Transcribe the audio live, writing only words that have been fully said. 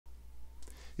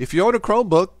If you own a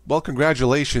Chromebook, well,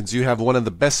 congratulations, you have one of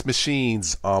the best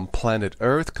machines on planet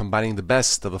Earth, combining the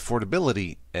best of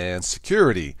affordability and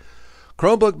security.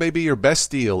 Chromebook may be your best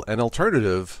deal and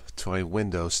alternative to a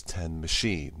Windows 10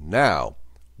 machine. Now,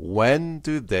 when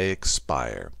do they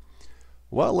expire?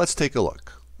 Well, let's take a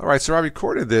look. Alright, so I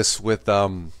recorded this with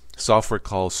software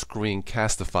called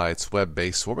Screencastify. It's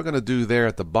web-based. So what we're going to do there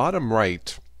at the bottom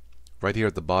right here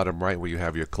at the bottom right where you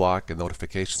have your clock and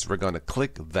notifications, we're going to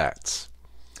click that.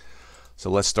 So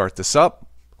let's start this up.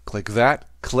 Click that.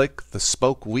 Click the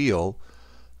spoke wheel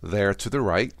there to the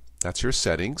right. That's your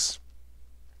settings.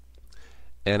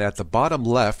 And at the bottom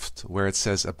left where it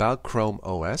says About Chrome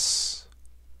OS,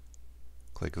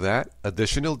 click that.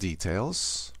 Additional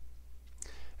details.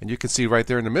 And you can see right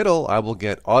there in the middle, I will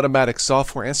get automatic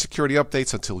software and security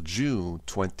updates until June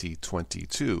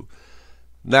 2022.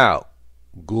 Now,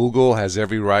 Google has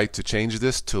every right to change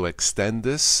this, to extend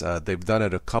this. They've done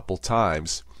it a couple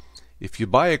times. If you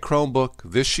buy a Chromebook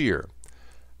this year,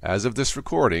 as of this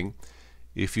recording,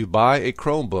 if you buy a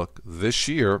Chromebook this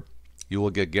year, you will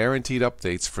get guaranteed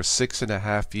updates for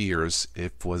 6.5 years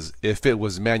if it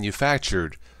was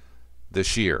manufactured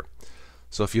this year.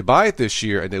 So if you buy it this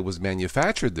year and it was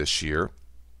manufactured this year,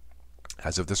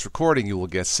 as of this recording, you will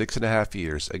get 6.5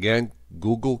 years. Again,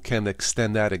 Google can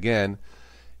extend that again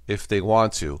if they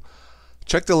want to.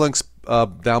 Check the links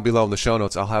down below in the show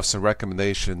notes. I'll have some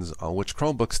recommendations on which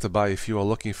Chromebooks to buy if you are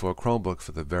looking for a Chromebook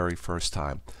for the very first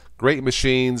time. Great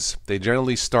machines. They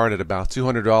generally start at about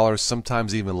 $200,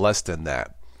 sometimes even less than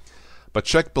that. But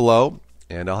check below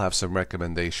and I'll have some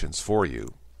recommendations for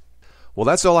you. Well,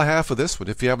 that's all I have for this one.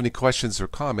 If you have any questions or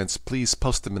comments, please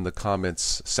post them in the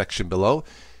comments section below.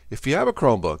 If you have a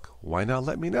Chromebook, why not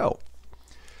let me know?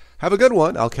 Have a good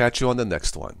one. I'll catch you on the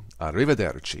next one.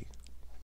 Arrivederci.